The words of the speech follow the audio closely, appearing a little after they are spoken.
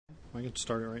I can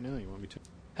start it right now. You want me to?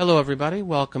 Hello, everybody.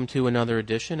 Welcome to another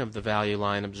edition of the Value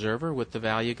Line Observer with the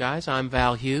Value Guys. I'm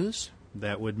Val Hughes.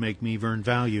 That would make me Vern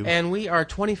Value. And we are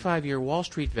 25-year Wall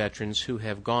Street veterans who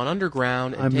have gone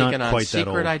underground and I'm taken not on quite that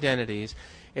secret old. identities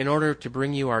in order to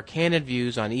bring you our candid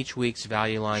views on each week's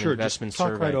Value Line investment just talk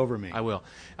survey. right over me. I will.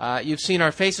 You've seen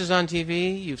our faces on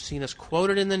TV. You've seen us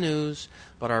quoted in the news.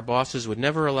 But our bosses would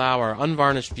never allow our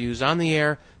unvarnished views on the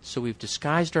air, so we've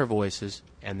disguised our voices,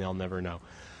 and they'll never know.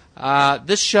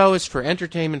 This show is for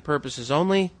entertainment purposes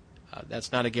only.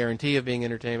 That's not a guarantee of being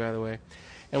entertained, by the way.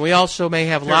 And we also may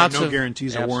have lots of... no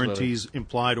guarantees or Absolutely. warranties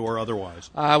implied or otherwise.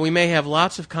 We may have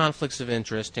lots of conflicts of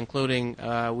interest, including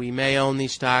we may own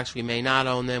these stocks, we may not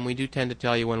own them. We do tend to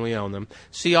tell you when we own them.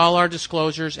 See all our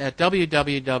disclosures at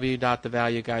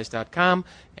www.thevalueguys.com,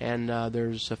 and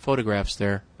there's photographs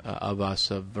there of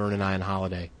us, of Vern and I on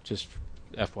holiday, just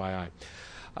FYI.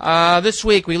 This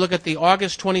week, we look at the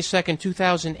August 22nd,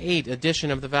 2008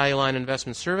 edition of the Value Line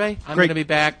Investment Survey. I'm going to be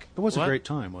back. It was What? a great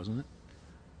time, wasn't it?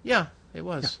 Yeah, it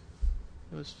was.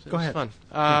 Yeah. It Go was ahead.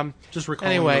 fun. Just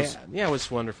recalling Anyway, those yeah, it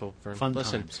was wonderful. fun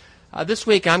Listen, times. this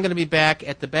week I'm going to be back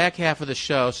at the back half of the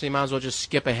show, so you might as well just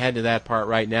skip ahead to that part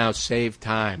right now. Save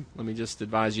time. Let me just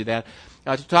advise you that.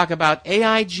 To talk about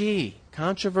AIG.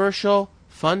 Controversial,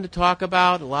 fun to talk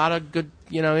about, a lot of good,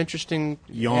 interesting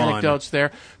anecdotes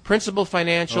there. Principal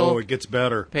Financial. Oh, it gets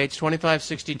better. Page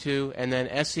 2562, and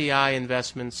then SEI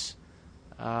Investments,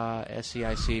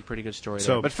 SEIC, pretty good story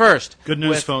there. But first, good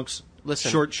news, folks.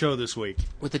 Listen, short show this week.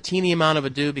 With a teeny amount of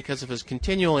ado because of his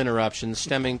continual interruptions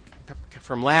stemming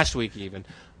from last week even.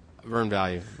 Vern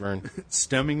Value. Vern.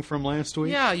 Stemming from last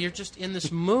week? Yeah, you're just in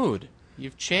this mood.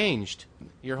 You've changed.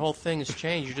 Your whole thing has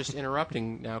changed. You're just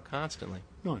interrupting now constantly.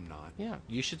 No, I'm not. Yeah,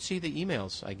 you should see the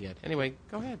emails I get. Anyway,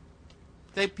 go ahead.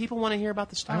 People want to hear about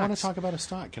the stocks. I want to talk about a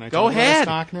stock. Can I go talk ahead.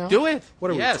 about a stock now? Do it.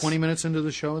 What are yes. we, 20 minutes into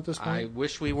the show at this point? I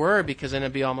wish we were, because then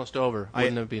it'd be almost over.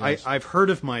 Wouldn't it be nice? I've heard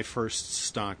of my first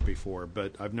stock before,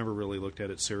 but I've never really looked at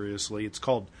it seriously. It's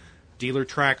called Dealer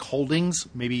Track Holdings.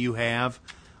 Maybe you have.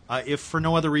 If for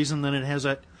no other reason than it has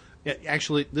a...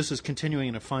 Actually, this is continuing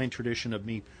in a fine tradition of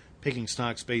me picking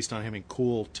stocks based on having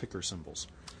cool ticker symbols.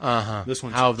 Uh-huh. This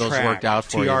one's How have those Track, worked out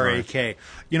for T-R-A-K.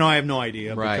 I have no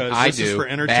idea. Right. Because this is for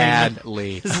entertainment.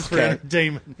 Badly. This is for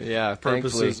entertainment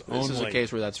purposes only. This is a only.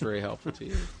 case where that's very helpful to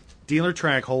you. Dealer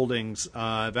Track Holdings,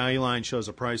 Value Line shows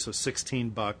a price of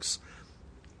 $16.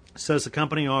 Says the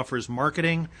company offers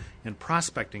marketing and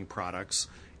prospecting products,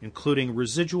 including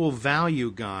residual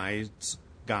value guides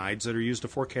that are used to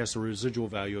forecast the residual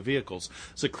value of vehicles.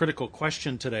 It's a critical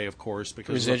question today, of course,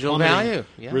 because residual value,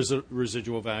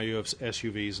 residual value of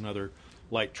SUVs and other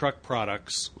light truck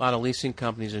products. A lot of leasing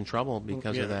companies in trouble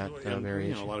because of that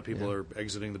variation. A lot of people are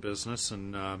exiting the business,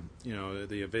 and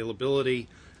the availability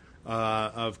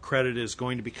of credit is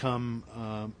going to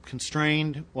become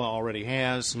constrained. Well, already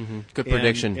has. Mm-hmm. Good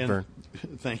prediction, Vern.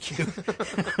 Thank you.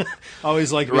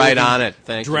 Always like right on it.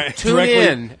 Thank you. Tune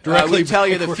in. We tell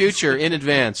you the future in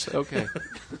advance. Okay.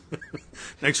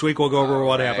 Next week we'll go over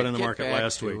what happened in the market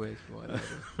last week.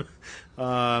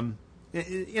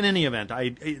 In any event,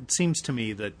 it seems to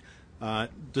me that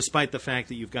despite the fact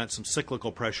that you've got some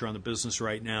cyclical pressure on the business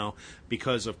right now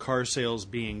because of car sales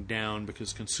being down,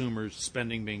 because consumer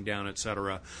spending being down, et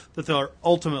cetera, that there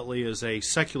ultimately is a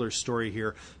secular story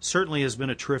here. Certainly has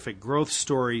been a terrific growth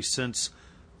story since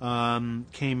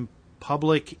came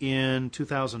public in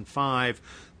 2005.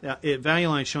 Value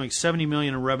Line showing $70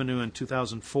 million in revenue in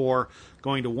 2004,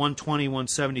 going to $120,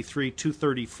 $173,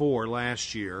 $234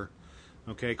 last year.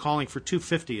 Okay, calling for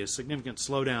 250, a significant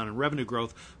slowdown in revenue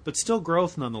growth, but still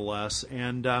growth nonetheless.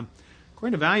 And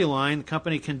according to Value Line, the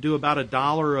company can do about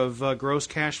 $1 of gross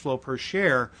cash flow per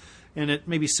share, and at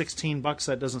maybe $16,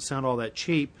 that doesn't sound all that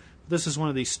cheap. This is one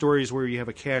of these stories where you have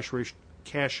a cash-rich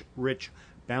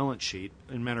balance sheet.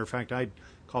 As a matter of fact, I'd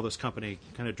call this company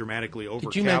kind of dramatically overcapitalized.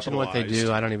 Did you mention what they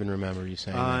do? I don't even remember you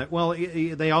saying that. Well,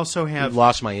 they also have... You've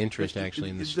lost my interest, actually,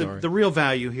 in this story. The real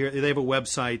value here, they have a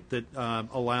website that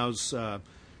allows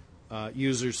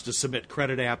users to submit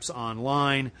credit apps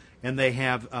online, and they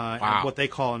have what they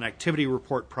call an activity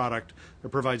report product that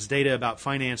provides data about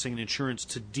financing and insurance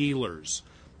to dealers.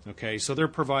 Okay, so they're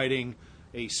providing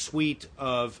a suite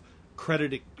of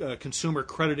consumer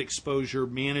credit exposure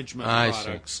management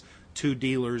products to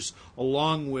dealers,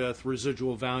 along with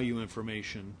residual value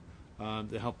information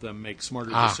to help them make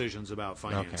smarter decisions about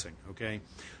financing. Okay,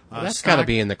 well, that's got to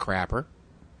be in the crapper.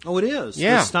 Oh, it is.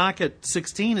 Yeah. The stock at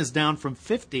 16 is down from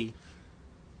 50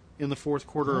 in the fourth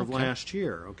quarter of last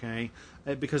year. Okay,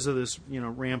 because of this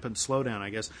rampant slowdown, I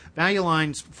guess. Value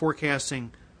Line's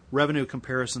forecasting revenue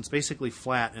comparisons basically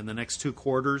flat in the next 2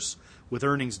 quarters with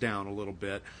earnings down a little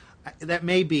bit. That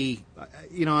may be,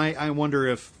 I wonder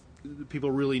if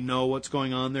people really know what's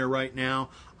going on there right now.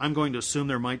 I'm going to assume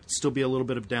there might still be a little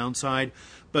bit of downside.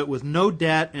 But with no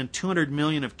debt and $200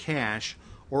 million of cash,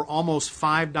 or almost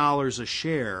 $5 a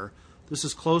share, this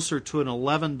is closer to an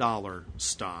 $11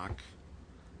 stock.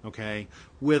 Okay,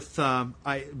 with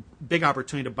big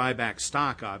opportunity to buy back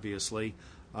stock, obviously,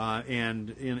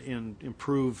 and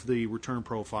improve the return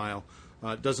profile.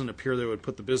 It doesn't appear that it would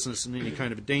put the business in any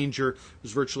kind of danger.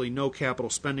 There's virtually no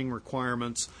capital spending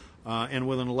requirements. And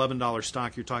with an $11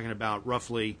 stock, you're talking about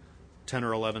roughly 10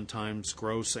 or 11 times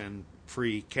gross and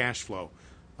free cash flow,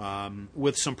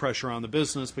 with some pressure on the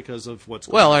business because of what's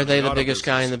going on. Well, are they the biggest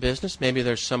guy in the business? Maybe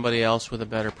there's somebody else with a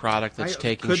better product that's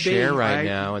taking share right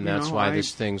now, and that's why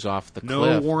this thing's off the cliff.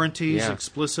 No warranties,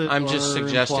 explicit. I'm just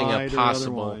suggesting a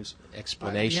possible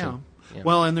explanation.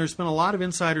 Well, and there's been a lot of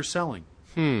insider selling.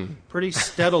 Pretty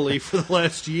steadily for the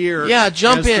last year. Yeah,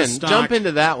 jump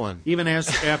into that one. Even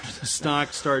after the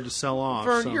stock started to sell off.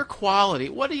 For your quality,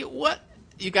 what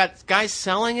you got guys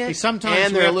selling it, sometimes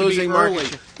and they're losing early.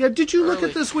 market. Yeah, did you look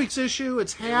at this week's issue?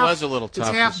 It was a little tough.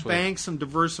 It's half this week. banks and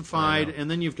diversified, and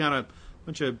then you've got a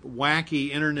bunch of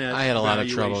wacky internet. I had a lot of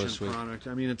trouble this week. Product.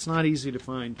 I mean, it's not easy to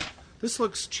find. This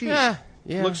looks cheap. Yeah.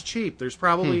 Looks cheap. There's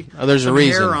probably there's some a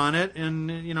reason hair on it, and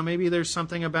maybe there's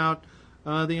something about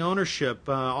the ownership.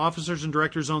 Officers and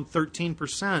directors own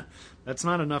 13%. That's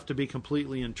not enough to be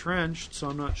completely entrenched, so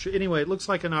I'm not sure. Anyway, it looks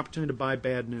like an opportunity to buy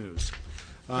bad news.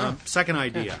 Second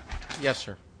idea. Yes,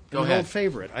 sir. Go An ahead. old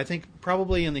favorite. I think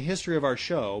probably in the history of our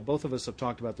show, both of us have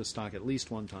talked about this stock at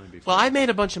least one time before. Well, I made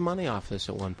a bunch of money off this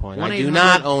at one point. I do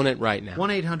not own it right now.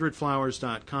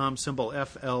 1-800-Flowers.com, symbol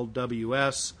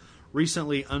FLWS.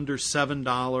 Recently under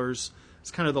 $7.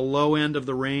 It's kind of the low end of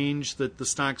the range that the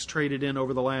stock's traded in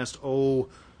over the last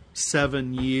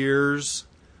 7 years.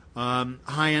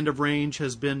 High end of range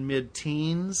has been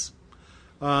mid-teens.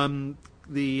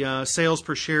 The sales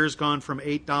per share has gone from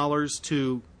 $8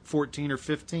 to $14 or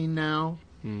 $15 now.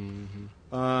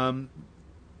 Mm-hmm.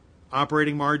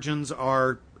 Operating margins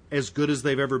are as good as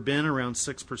they've ever been, around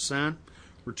 6%.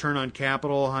 Return on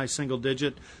capital, high single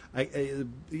digit. A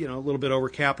little bit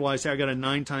overcapitalized. I got a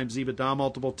 9 times EBITDA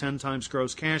multiple, 10 times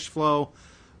gross cash flow.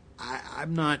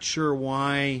 I'm not sure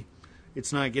why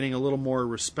it's not getting a little more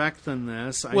respect than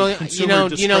this. Well, you know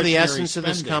the essence of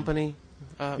this company.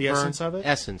 The essence of it?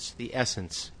 The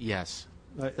essence, yes.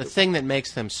 The thing that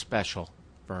makes them special,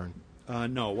 Vern.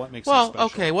 No, what makes them special? Well,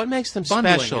 okay, what makes them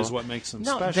Bundling special? is what makes them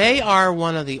no, special. They are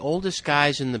one of the oldest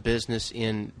guys in the business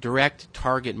in direct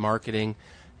target marketing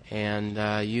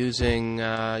and using,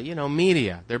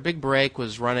 media. Their big break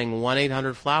was running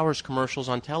 1-800-Flowers commercials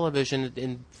on television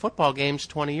in football games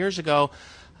 20 years ago.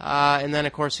 And then,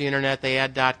 of course, the Internet, they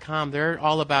had .com. They're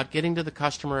all about getting to the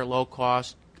customer at low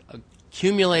cost,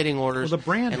 accumulating orders, the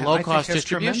brand and low-cost has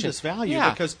distribution. Tremendous value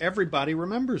because everybody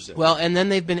remembers it. Well, and then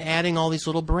they've been adding all these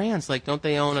little brands. Like, don't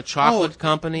they own a chocolate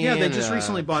company? Yeah, they and just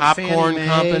recently bought popcorn Fannie Mae,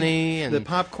 company, and the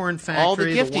popcorn factory, all the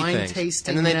gifty wine things.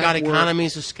 tasting And then they've got network.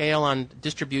 economies of scale on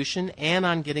distribution and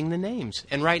on getting the names.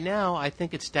 And right now, I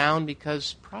think it's down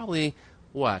because probably.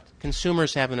 What?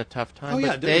 Consumers having a tough time. Oh, yeah.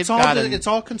 But they've it's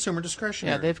all consumer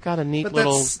discretionary. Yeah, they've got a neat but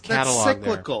little catalog that's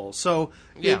cyclical. there. So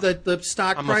yeah. the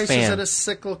stock price is at a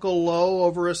cyclical low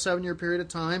over a 7-year period of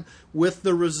time with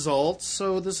the results.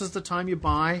 So this is the time you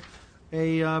buy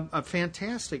a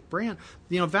fantastic brand.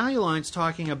 Value Line's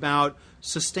talking about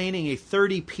sustaining a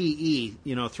 30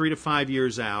 PE, 3 to 5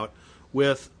 years out,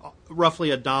 with roughly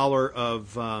 $1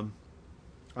 of,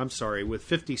 with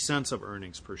 50 cents of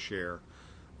earnings per share.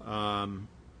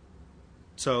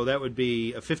 So that would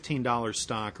be a $15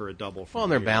 stock or a double. Well,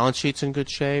 and their balance sheet's in good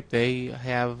shape. They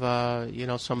have,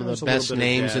 some of the best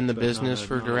names in the business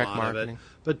for direct marketing.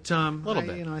 But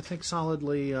I think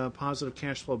solidly positive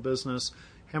cash flow business.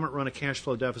 Haven't run a cash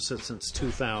flow deficit since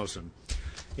 2000.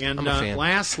 And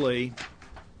lastly,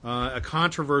 a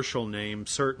controversial name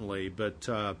certainly, but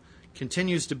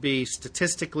continues to be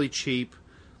statistically cheap.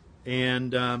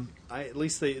 And at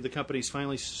least the company's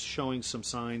finally showing some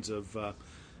signs of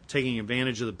taking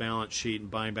advantage of the balance sheet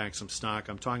and buying back some stock.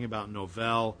 I'm talking about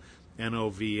Novell,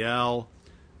 N-O-V-L.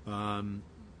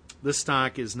 This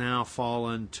stock is now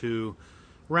fallen to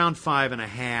around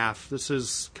 5.5. This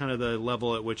is kind of the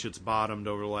level at which it's bottomed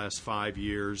over the last 5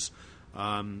 years.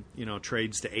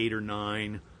 Trades to 8 or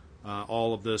 9.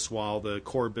 All of this while the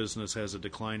core business has a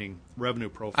declining revenue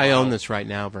profile. I own this right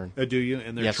now, Vern. Do you?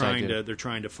 And they're yes, they're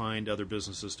trying to find other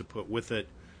businesses to put with it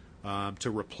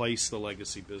to replace the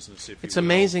legacy business. It's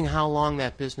amazing how long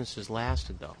that business has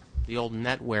lasted, though. the old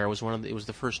NetWare was it was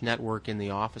the first network in the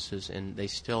offices, and they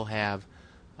still have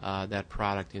that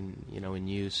product in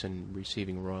use and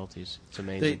receiving royalties. It's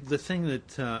amazing. The thing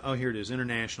that here it is,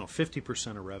 international,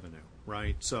 50% of revenue,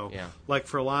 right? So yeah. Like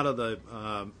for a lot of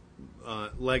the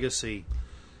legacy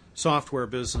software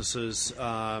businesses,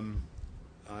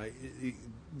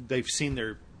 they've seen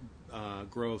their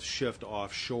growth shift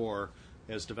offshore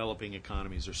as developing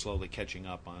economies are slowly catching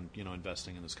up on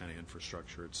investing in this kind of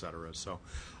infrastructure, et cetera. So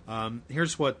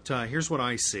here's what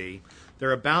I see.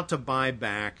 They're about to buy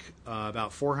back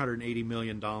about $480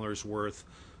 million worth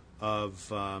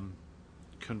of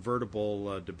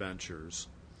convertible debentures,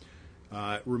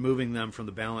 removing them from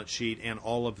the balance sheet and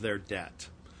all of their debt.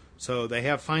 So they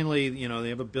have finally, they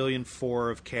have $1.4 billion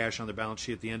of cash on their balance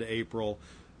sheet at the end of April.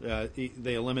 They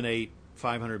eliminate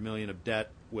 $500 million of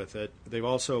debt with it. They've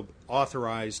also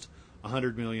authorized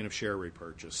 $100 million of share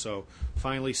repurchase. So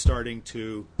finally starting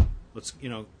to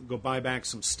go buy back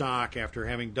some stock after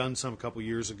having done some a couple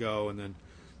years ago, and then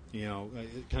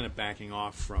kind of backing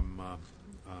off from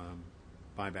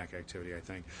buyback activity. I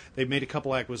think they've made a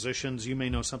couple acquisitions. You may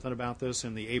know something about this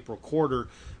in the April quarter,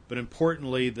 but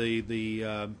importantly,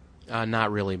 the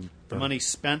not really. The money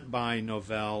spent by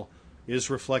Novell is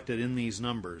reflected in these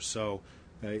numbers. So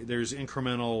there's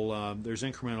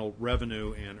incremental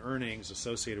revenue and earnings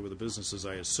associated with the businesses,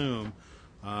 I assume.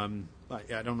 I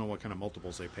don't know what kind of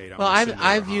multiples they paid. Well,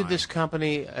 I viewed this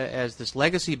company as this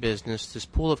legacy business, this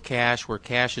pool of cash where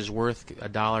cash is worth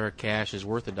 $1 of cash is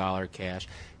worth $1 of cash,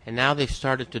 and now they've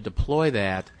started to deploy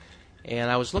that.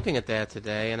 And I was looking at that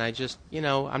today, and I just,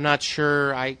 I'm not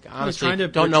sure. I honestly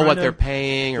don't know what they're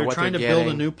paying or what they're getting. They're trying to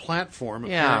build a new platform,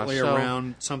 apparently,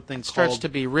 around something called starts to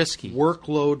be risky.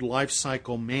 Workload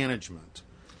lifecycle management.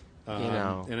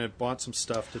 And it bought some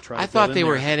stuff to try to I thought they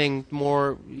were heading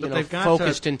more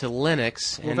focused into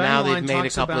Linux, and now they've made a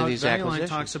couple of these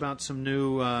acquisitions. Talks about some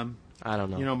new I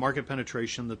don't know. Market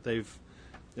penetration that they've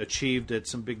achieved at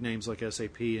some big names like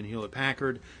SAP and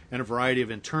Hewlett-Packard, and a variety of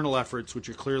internal efforts which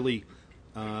are clearly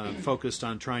focused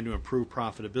on trying to improve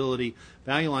profitability.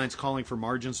 Value Line's calling for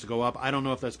margins to go up. I don't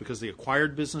know if that's because the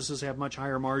acquired businesses have much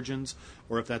higher margins,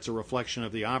 or if that's a reflection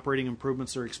of the operating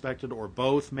improvements that are expected, or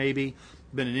both maybe.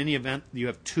 But in any event, you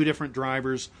have two different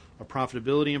drivers of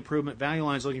profitability improvement. Value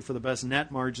Line's looking for the best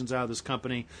net margins out of this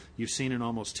company you've seen in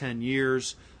almost 10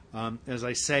 years. As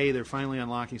I say, they're finally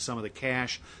unlocking some of the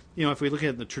cash. If we look at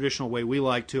it the traditional way we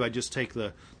like to, I just take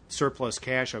the surplus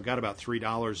cash. I've got about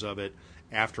 $3 of it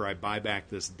after I buy back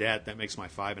this debt. That makes my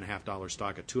 $5.50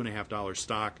 stock a $2.50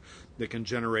 stock that can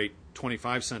generate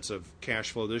 25 cents of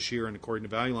cash flow this year, and according to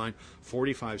Value Line,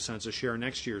 45 cents a share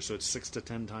next year. So it's 6 to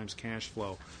 10 times cash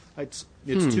flow. It's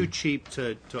too cheap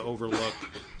to overlook.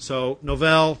 So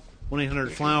Novell,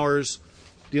 1-800-Flowers.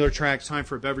 Dealer Tracks, time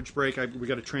for a beverage break. We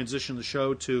got to transition the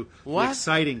show to an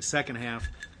exciting second half,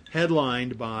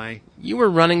 headlined by You were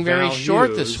running very Val short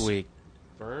Hughes. this week.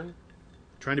 Vern?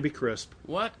 Trying to be crisp.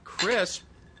 What? Crisp?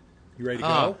 You ready to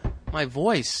go? My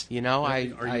voice, Are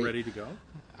you ready to go?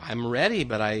 I'm ready,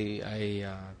 but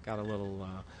I got a little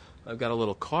I've got a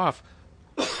little cough.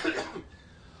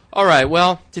 All right,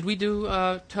 well, did we do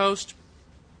toast?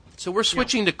 So we're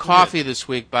switching to coffee this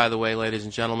week, by the way, ladies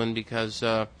and gentlemen, because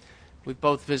we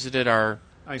both visited our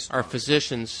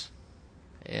physicians,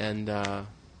 and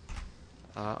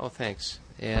thanks.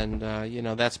 And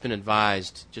that's been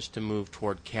advised just to move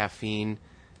toward caffeine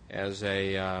as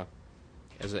a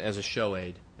show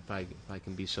aid, if I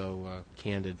can be so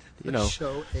candid.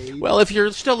 Show aid. Well, if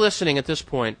you're still listening at this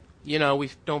point, we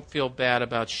don't feel bad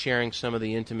about sharing some of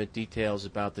the intimate details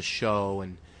about the show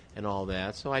and all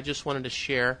that. So I just wanted to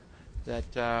share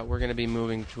that we're going to be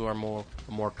moving to a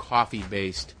more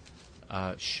coffee-based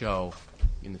show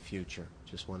in the future.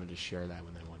 Just wanted to share that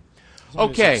with everyone.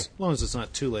 As long as it's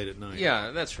not too late at night.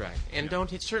 Yeah, that's right. And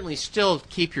certainly still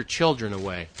keep your children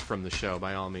away from the show,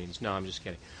 by all means. No, I'm just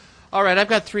kidding. All right, I've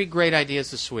got 3 great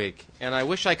ideas this week, and I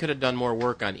wish I could have done more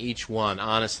work on each one,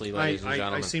 honestly, ladies and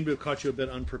gentlemen. I seem to have caught you a bit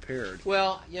unprepared.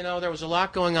 Well, there was a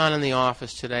lot going on in the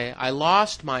office today. I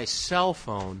lost my cell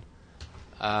phone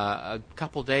a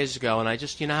couple days ago, and I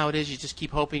just, how it is, you just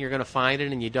keep hoping you're going to find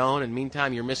it, and you don't, and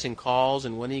meantime you're missing calls,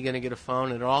 and when are you going to get a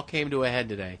phone? And it all came to a head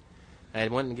today. I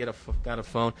went and got a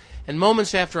phone, and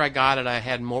moments after I got it, I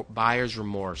had more buyer's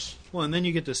remorse. Well, and then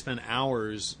you get to spend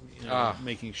hours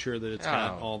making sure that it's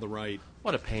got all the right...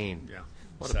 What a pain. Yeah.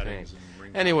 What a pain.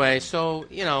 Anyway, so,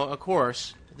 of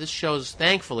course, this show's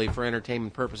thankfully for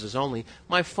entertainment purposes only.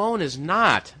 My phone is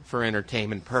not for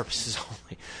entertainment purposes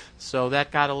only. So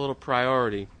that got a little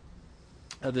priority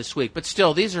this week. But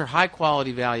still, these are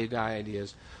high-quality value guy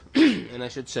ideas. And I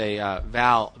should say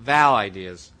Val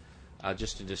ideas.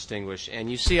 just to distinguish. And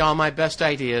you see all my best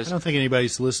ideas. I don't think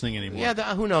anybody's listening anymore.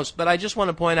 Yeah, who knows? But I just want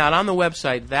to point out, on the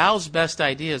website, Val's Best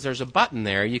Ideas, there's a button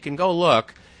there. You can go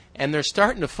look, and there's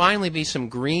starting to finally be some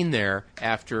green there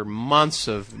after months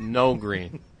of no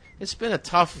green. It's been a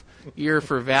tough year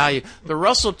for value. The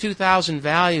Russell 2000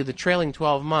 value, the trailing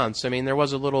 12 months, I mean, there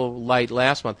was a little light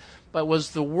last month, but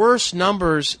was the worst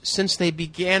numbers since they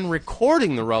began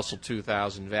recording the Russell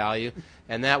 2000 value,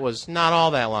 and that was not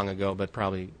all that long ago, but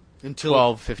probably until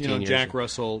 12, 15 years Jack ago.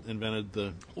 Russell invented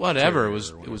the whatever. It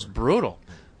was brutal.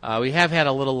 We have had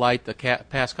a little light the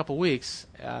past couple weeks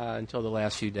until the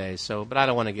last few days. But I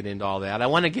don't want to get into all that. I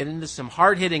want to get into some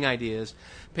hard-hitting ideas.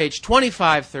 Page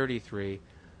 2533,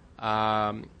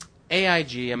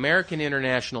 AIG, American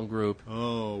International Group.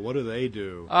 Oh, what do they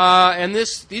do? And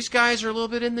these guys are a little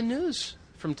bit in the news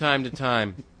from time to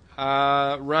time.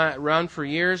 Run for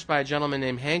years by a gentleman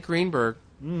named Hank Greenberg,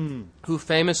 who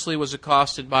famously was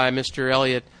accosted by Mr.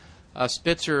 Elliot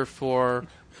Spitzer for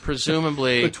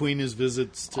presumably between his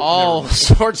visits to all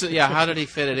sorts of how did he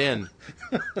fit it in?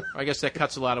 I guess that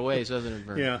cuts a lot of ways, doesn't it,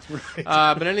 Vern? Yeah, right.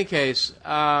 But in any case,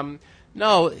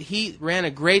 no, he ran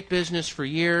a great business for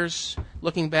years.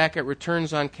 Looking back at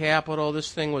returns on capital,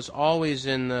 this thing was always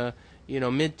in the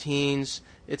mid-teens.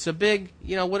 It's a big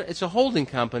it's a holding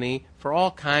company for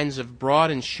all kinds of broad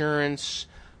insurance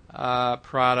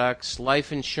products,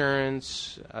 life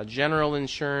insurance, general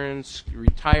insurance,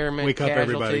 retirement, Wake casualty. up,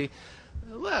 everybody.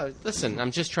 Well, listen,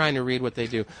 I'm just trying to read what they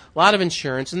do. A lot of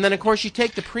insurance. And then, of course, you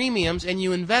take the premiums and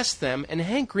you invest them. And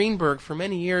Hank Greenberg, for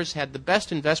many years, had the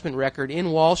best investment record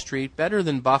in Wall Street, better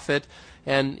than Buffett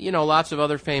and, lots of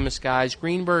other famous guys.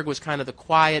 Greenberg was kind of the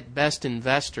quiet, best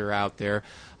investor out there,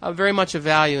 very much a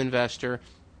value investor.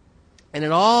 And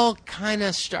it all kind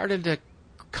of started to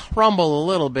crumble a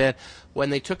little bit when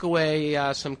they took away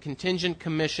some contingent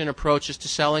commission approaches to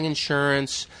selling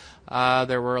insurance.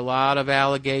 There were a lot of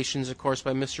allegations, of course,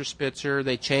 by Mr. Spitzer.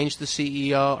 They changed the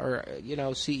CEO.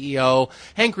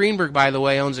 Hank Greenberg, by the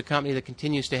way, owns a company that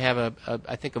continues to have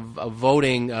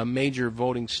a major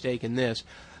voting stake in this.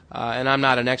 And I'm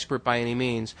not an expert by any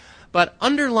means. But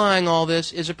underlying all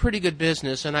this is a pretty good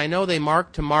business, and I know they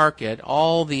mark to market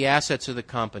all the assets of the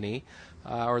company,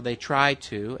 or they try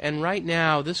to. And right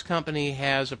now, this company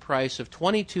has a price of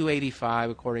 $22.85,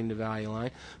 according to Value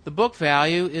Line. The book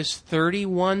value is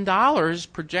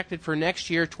 $31, projected for next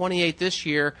year, $28 this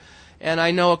year. And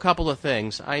I know a couple of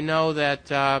things. I know that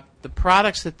the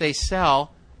products that they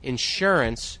sell,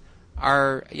 insurance,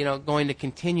 are going to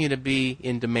continue to be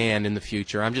in demand in the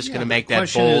future. I'm just going to make that bold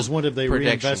prediction. The question is, what have they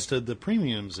prediction. reinvested the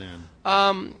premiums in?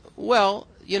 Well,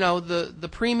 the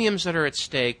premiums that are at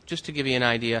stake, just to give you an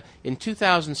idea, in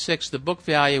 2006 the book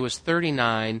value was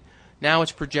 $39. Now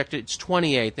it's projected it's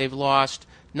 $28. They've lost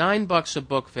 $9 of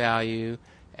book value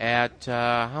at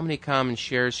how many common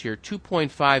shares here?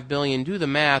 2.5 billion. Do the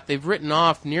math. They've written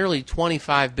off nearly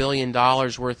 $25 billion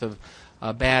worth of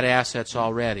bad assets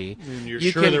already. And you're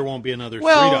sure there won't be another $3?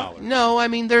 Well, no. I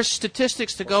mean, there's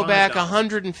statistics to go back $5.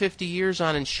 150 years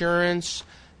on insurance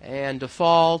and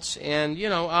defaults, and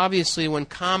obviously when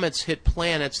comets hit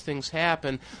planets, things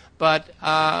happen. But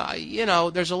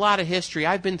there's a lot of history.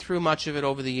 I've been through much of it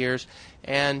over the years,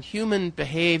 and human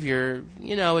behavior,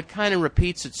 it kind of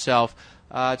repeats itself.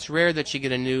 It's rare that you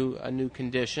get a new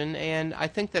condition, and I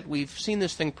think that we've seen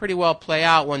this thing pretty well play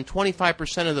out. When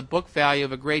 25% of the book value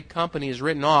of a great company is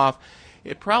written off,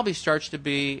 it probably starts to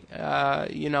be,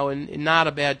 not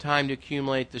a bad time to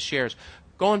accumulate the shares.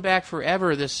 Going back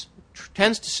forever, this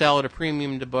tends to sell at a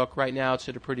premium to book. Right now it's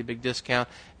at a pretty big discount,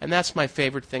 and that's my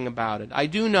favorite thing about it. I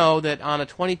do know that on a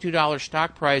 $22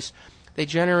 stock price, they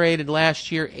generated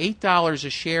last year $8 a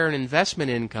share in investment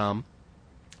income,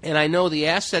 and I know the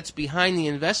assets behind the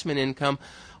investment income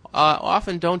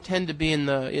often don't tend to be in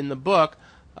the book,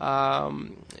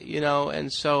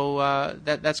 and so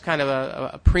that's kind of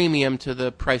a premium to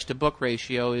the price to book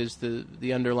ratio is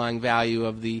the underlying value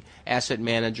of the asset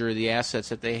manager, the assets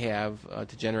that they have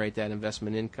to generate that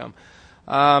investment income.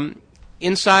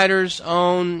 Insiders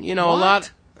own, a lot.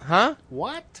 Huh?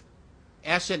 What?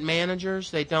 Asset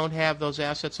managers, they don't have those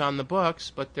assets on the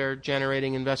books, but they're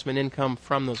generating investment income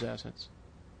from those assets.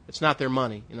 It's not their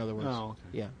money, in other words. Oh, okay.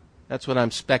 Yeah, that's what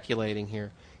I'm speculating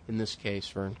here in this case,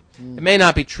 Vern. It may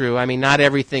not be true. I mean, not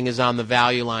everything is on the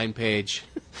Value Line page.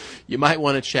 You might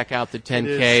want to check out the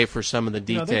 10K for some of the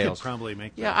details. They could probably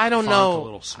make that I don't font know. a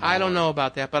little smaller. I don't know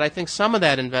about that, but I think some of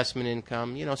that investment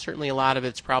income, certainly a lot of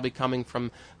it's probably coming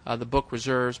from the book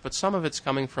reserves, but some of it's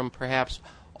coming from perhaps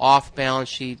off-balance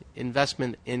sheet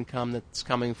investment income that's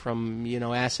coming from,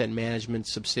 asset management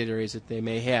subsidiaries that they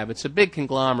may have. It's a big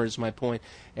conglomerate is my point,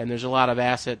 and there's a lot of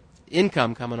asset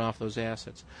income coming off those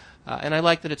assets. And I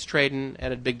like that it's trading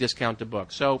at a big discount to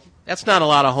book. So that's not a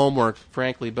lot of homework,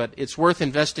 frankly, but it's worth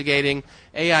investigating.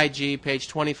 AIG, page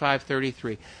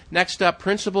 2533. Next up,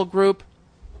 Principal Group.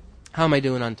 How am I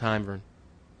doing on time, Vern?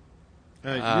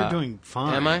 You're doing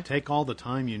fine. Am I? Take all the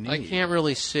time you need. I can't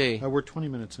really see. We're 20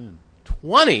 minutes in.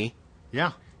 20?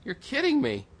 Yeah. You're kidding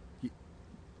me.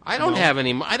 I don't have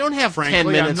any. I don't have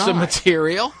Frankly, 10 minutes I'm of not.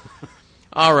 material.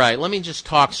 All right, let me just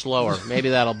talk slower. Maybe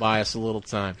that'll buy us a little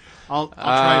time. I'll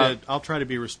try to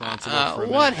be responsible for a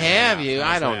minute. What have you?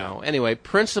 I don't that? know. Anyway,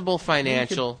 Principal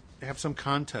Financial. You could have some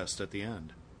contest at the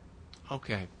end.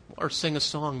 Okay, or sing a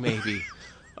song maybe.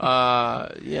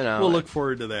 We'll look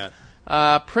forward to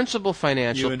that. Principal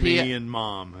Financial. You and me and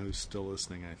Mom, who's still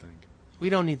listening, I think. We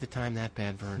don't need the time that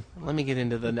bad, Vern. Let me get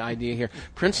into the idea here.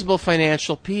 Principal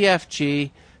Financial,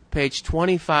 PFG, page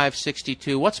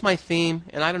 2562. What's my theme?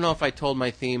 And I don't know if I told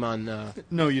my theme on...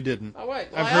 No, you didn't. Oh, wait.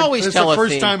 Well, I always tell a theme.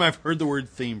 It's the first time I've heard the word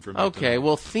theme from you. Okay,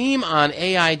 well, theme on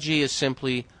AIG is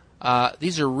simply,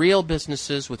 these are real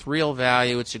businesses with real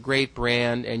value. It's a great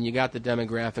brand, and you got the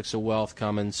demographics of wealth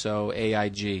coming, so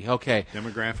AIG. Okay.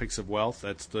 Demographics of wealth,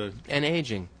 that's the... And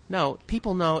aging. No,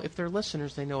 people know. If they're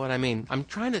listeners, they know what I mean. I'm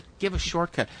trying to give a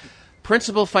shortcut.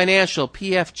 Principal Financial,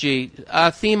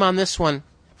 PFG. Theme on this one,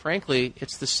 frankly,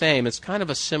 it's the same. It's kind of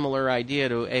a similar idea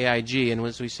to AIG, and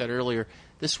as we said earlier,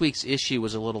 this week's issue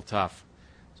was a little tough.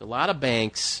 There's a lot of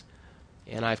banks,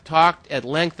 and I've talked at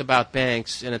length about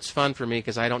banks, and it's fun for me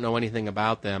because I don't know anything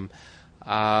about them.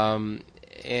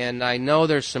 And I know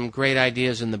there's some great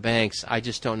ideas in the banks. I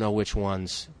just don't know which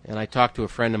ones. And I talked to a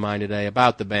friend of mine today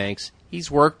about the banks. He's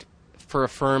worked for a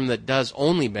firm that does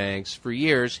only banks for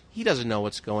years. He doesn't know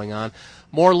what's going on.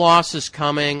 More losses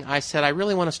coming. I said, I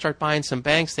really want to start buying some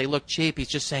banks. They look cheap. He's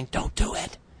just saying, don't do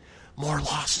it. More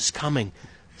losses coming.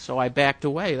 So I backed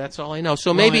away. That's all I know.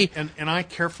 So maybe... And I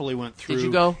carefully went through Did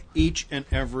you go? Each and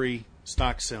every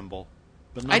stock symbol.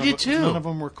 But I did too. None of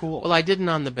them were cool. Well, I didn't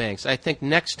on the banks. I think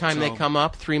next time they come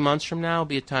up, 3 months from now, will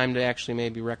be a time to actually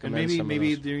maybe recommend some of those.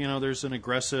 Maybe there's an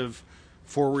aggressive,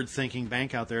 forward-thinking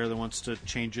bank out there that wants to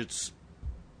change its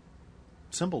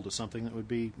symbol to something that would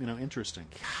be interesting.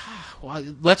 Well,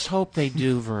 let's hope they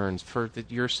do, Vern, for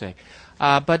your sake.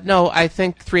 But no, I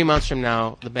think 3 months from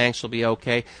now the banks will be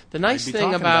okay. The nice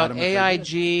thing about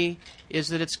AIG is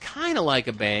that it's kind of like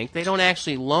a bank. They don't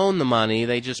actually loan the money;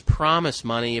 they just promise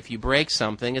money if you break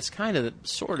something. It's kind of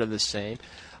sort of the same.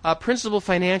 Principal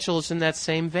Financial is in that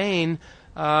same vein.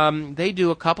 They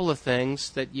do a couple of things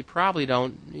that you probably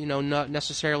don't, not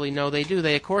necessarily know they do.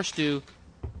 They of course do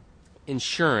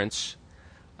insurance.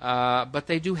 But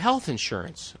they do health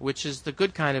insurance, which is the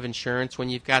good kind of insurance when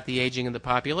you've got the aging of the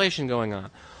population going on.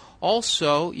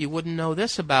 Also, you wouldn't know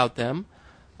this about them.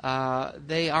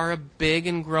 They are a big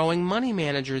and growing money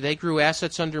manager. They grew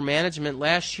assets under management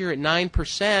last year at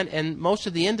 9%, and most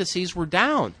of the indices were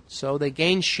down. So they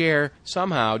gained share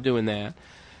somehow doing that.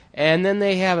 And then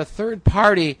they have a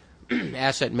third-party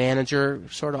asset manager,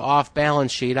 sort of off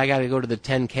balance sheet. I got to go to the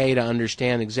 10K to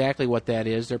understand exactly what that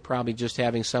is. They're probably just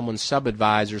having someone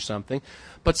sub-advise or something.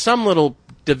 But some little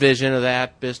division of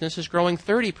that business is growing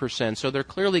 30%, so they're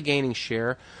clearly gaining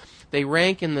share. They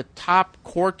rank in the top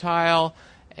quartile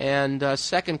and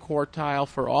second quartile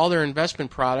for all their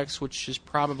investment products, which is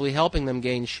probably helping them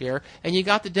gain share. And you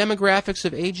got the demographics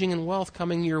of aging and wealth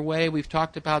coming your way. We've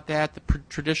talked about that, the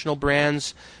traditional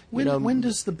brands. When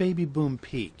does the baby boom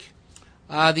peak?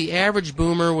 The average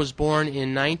boomer was born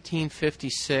in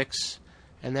 1956,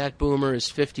 and that boomer is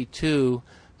 52.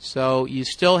 So you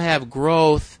still have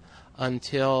growth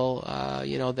until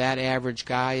that average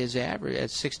guy is average at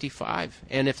 65.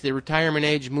 And if the retirement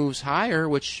age moves higher,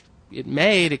 which it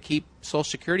may to keep Social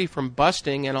Security from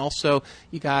busting, and also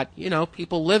you got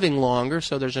people living longer,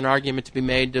 so there's an argument to be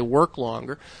made to work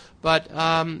longer. But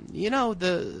the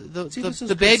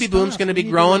baby boom's going to be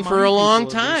growing for a long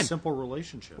time. Simple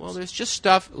relationships. Well, there's just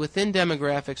stuff within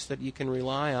demographics that you can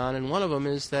rely on, and one of them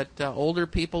is that older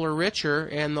people are richer,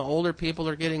 and the older people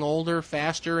are getting older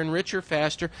faster and richer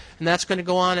faster, and that's going to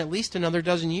go on at least another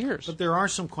dozen years. But there are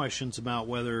some questions about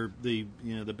whether the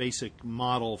basic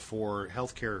model for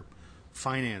healthcare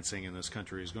financing in this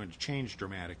country is going to change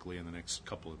dramatically in the next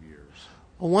couple of years.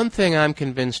 Well, one thing I'm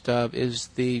convinced of is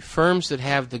the firms that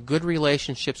have the good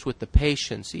relationships with the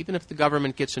patients, even if the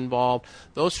government gets involved,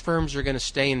 those firms are going to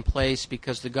stay in place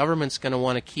because the government's going to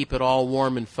want to keep it all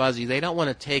warm and fuzzy. They don't want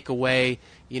to take away,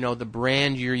 the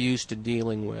brand you're used to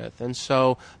dealing with. And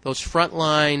so those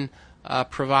frontline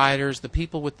providers, the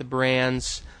people with the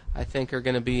brands, I think, are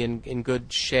going to be in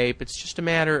good shape. It's just a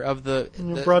matter of the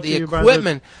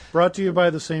equipment. Brought to you by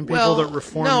the same people that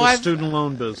reformed the student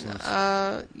loan business.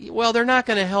 Well, they're not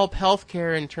going to help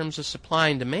healthcare in terms of supply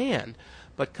and demand.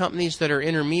 But companies that are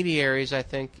intermediaries, I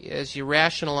think, as you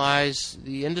rationalize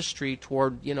the industry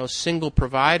toward, single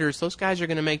providers, those guys are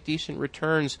going to make decent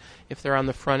returns if they're on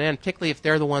the front end, particularly if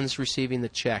they're the ones receiving the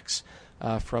checks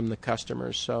from the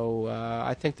customers. So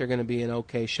I think they're going to be in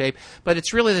okay shape. But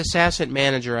it's really this asset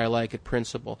manager I like at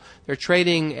Principal. They're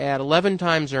trading at 11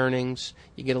 times earnings.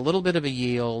 You get a little bit of a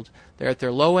yield. They're at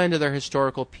their low end of their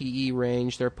historical PE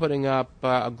range. They're putting up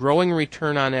a growing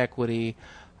return on equity.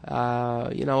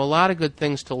 A lot of good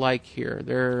things to like here.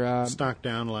 They're stock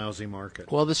down, lousy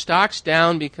market. Well, the stock's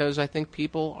down because I think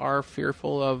people are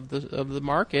fearful of the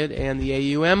market and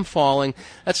the AUM falling.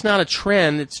 That's not a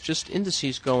trend; it's just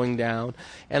indices going down.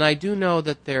 And I do know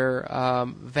that their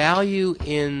value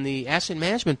in the asset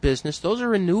management business; those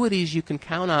are annuities you can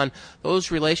count on.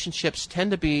 Those relationships tend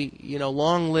to be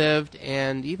long-lived,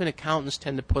 and even accountants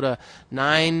tend to put a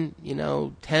 9,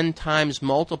 10 times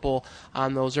multiple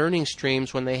on those earning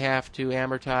streams when they have to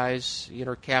amortize,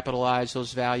 capitalize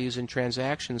those values in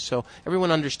transactions. So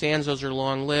everyone understands those are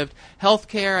long-lived.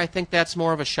 Healthcare, I think that's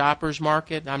more of a shopper's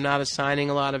market. I'm not assigning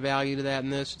a lot of value to that in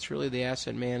this. It's really the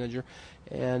asset manager,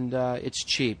 and it's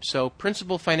cheap. So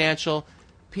Principal Financial,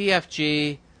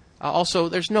 PFG. Also,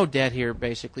 there's no debt here,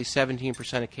 basically,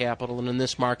 17% of capital. And in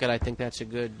this market, I think that's a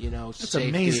good, That's safety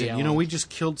amazing. element. We just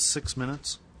killed 6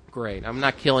 minutes. Great. I'm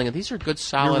not killing it. These are good,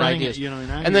 solid ideas.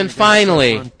 And then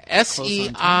finally,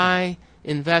 SEI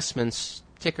Investments,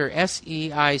 ticker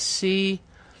SEIC,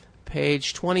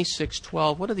 page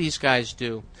 2612. What do these guys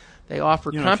do? They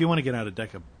offer... if you want to get out a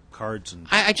deck of cards and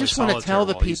I just want to tell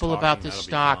the people about this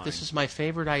stock. This is my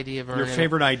favorite idea, Vernon. Your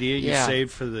favorite idea you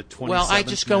saved for the 27th Well, I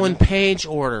just go in page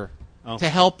order. To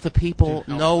help the people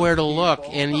know where to look,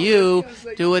 and you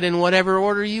do it in whatever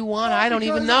order you want. I don't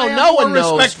even know. No one knows. I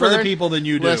have more respect for the people than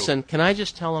you do. Listen, can I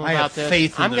just tell them about this?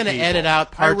 Faith in I'm going to edit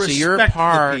out parts of your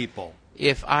part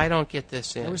if I don't get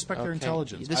this in. I respect their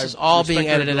intelligence. This is all being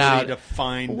edited out. To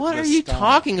find what are you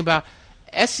talking about?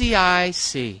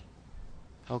 SEIC.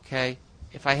 Okay.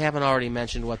 If I haven't already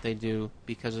mentioned what they do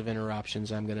because of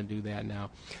interruptions, I'm going to do that now.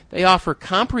 They offer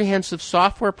comprehensive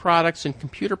software products and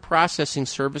computer processing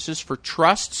services for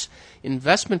trusts,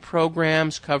 investment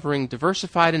programs covering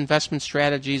diversified investment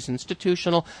strategies,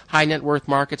 institutional, high net worth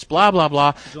markets, blah, blah,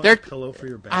 blah. Would you like a pillow for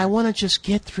your back? I want to just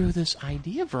get through this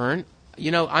idea, Vern.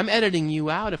 I'm editing you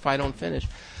out if I don't finish.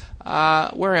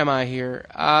 Where am I here?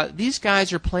 These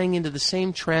guys are playing into the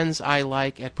same trends I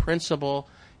like at Principal,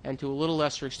 and to a little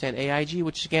lesser extent AIG,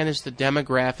 which again is the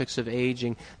demographics of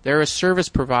aging. They're a service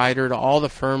provider to all the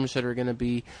firms that are going to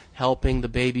be helping the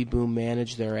baby boom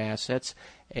manage their assets.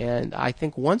 And I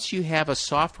think once you have a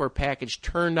software package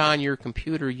turned on your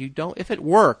computer, if it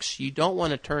works, you don't want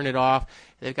to turn it off.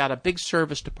 They've got a big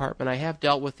service department. I have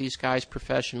dealt with these guys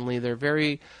professionally. They're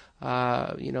very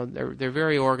they're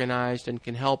very organized and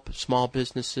can help small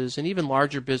businesses and even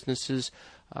larger businesses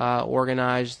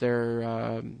organize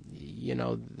their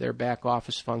back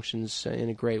office functions in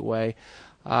a great way.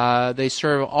 They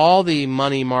serve all the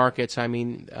money markets.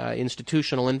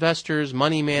 Institutional investors,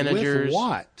 money managers. With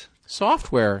what?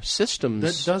 Software systems.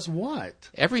 That does what?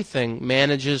 Everything.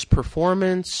 Manages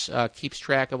performance, keeps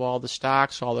track of all the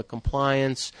stocks, all the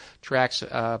compliance, tracks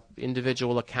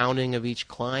individual accounting of each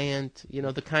client.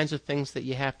 The kinds of things that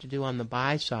you have to do on the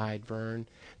buy side, Vern,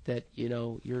 that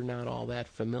you're not all that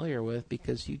familiar with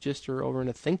because you just are over in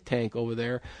a think tank over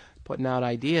there putting out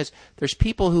ideas. There's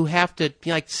people who have to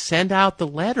send out the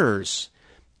letters,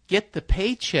 get the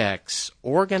paychecks,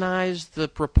 organize the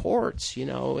reports,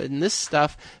 and this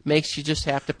stuff makes you just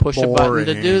have to push a button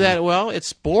to do that. Well,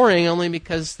 it's boring only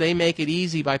because they make it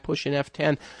easy by pushing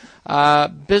F10.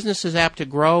 Business is apt to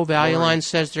grow. Value Line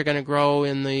says they're going to grow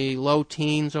in the low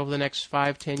teens over the next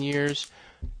 5-10 years.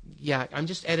 Yeah, I'm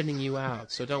just editing you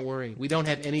out, so don't worry. We don't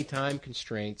have any time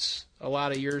constraints. A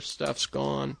lot of your stuff's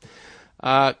gone.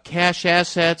 Cash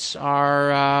assets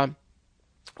are...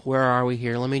 where are we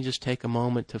here? Let me just take a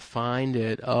moment to find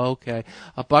it. Okay,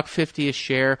 $1.50 a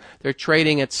share. They're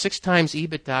trading at 6 times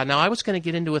EBITDA. Now, I was going to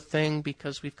get into a thing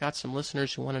because we've got some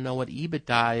listeners who want to know what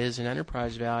EBITDA is in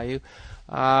enterprise value.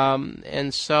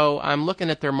 And so I'm looking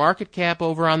at their market cap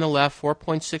over on the left,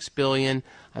 $4.6 billion.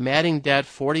 I'm adding debt,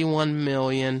 $41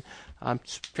 million. I'm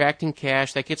subtracting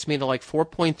cash. That gets me to like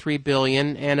 $4.3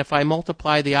 billion. And if I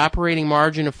multiply the operating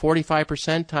margin of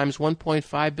 45% times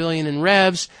 $1.5 billion in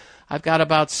revs, I've got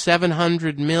about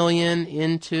 $700 million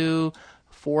into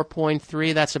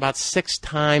 4.3. That's about 6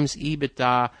 times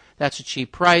EBITDA. That's a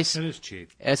cheap price. That is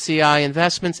cheap. SEI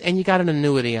Investments, and you got an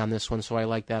annuity on this one, so I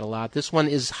like that a lot. This one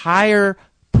is higher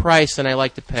price than I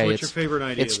like to pay. So what's your favorite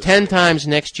idea? It's 10 times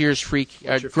next year's free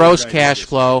gross cash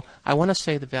flow. I want to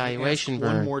say the valuation.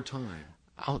 One more time.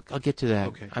 I'll get to that.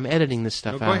 Okay. I'm editing this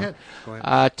stuff out. Go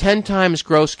ahead. 10 times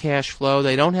gross cash flow.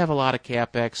 They don't have a lot of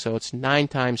capex, so it's 9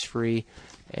 times free,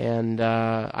 and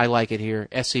I like it here.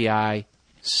 SEI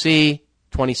C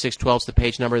 2612 is the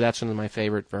page number. That's one of my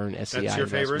favorite, Vern. SEI. That's your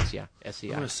favorite? Yeah, SEI.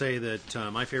 I'm going to say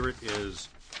that my favorite is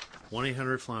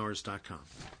 1-800-Flowers.com.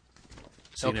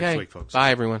 See you next week, folks.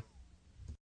 Bye, everyone.